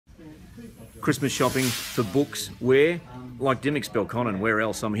Christmas shopping for books. Where? Like Dymocks Belconnen, where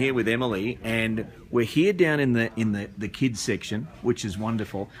else? I'm here with Emily, and we're here down in the kids section, which is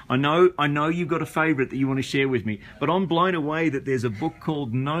wonderful. I know you've got a favourite that you want to share with me, but I'm blown away that there's a book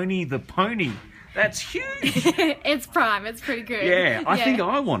called Noni the Pony. That's huge. It's prime. It's pretty good. Yeah, I think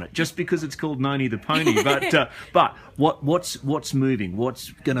I want it just because it's called Noni the Pony. But what's moving?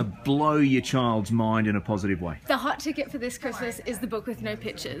 What's going to blow your child's mind in a positive way? The hot ticket for this Christmas is the book with no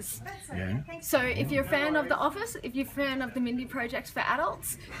pictures. Yeah. So if you're a fan of The Office, if you're a fan of the Mindy Project for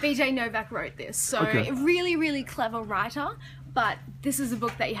adults, BJ Novak wrote this. So a really, really clever writer. But this is a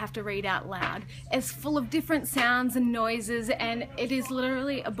book that you have to read out loud. It's full of different sounds and noises, and it is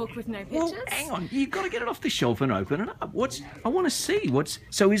literally a book with no pictures. Well, hang on, you've got to get it off the shelf and open it up. I want to see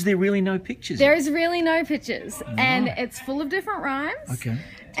so is there really no pictures? There is really no pictures, and it's full of different rhymes. Okay.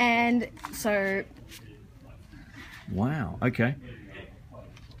 And so... Wow, okay.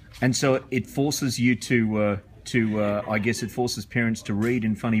 And so it forces you to I guess it forces parents to read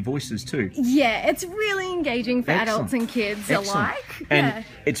in funny voices too. Yeah, it's really engaging for adults and kids alike. And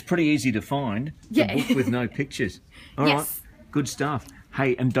it's pretty easy to find a book with no pictures. All right, good stuff.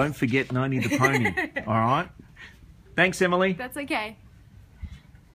 Hey, and don't forget Noni the Pony. All right. Thanks, Emily. That's okay.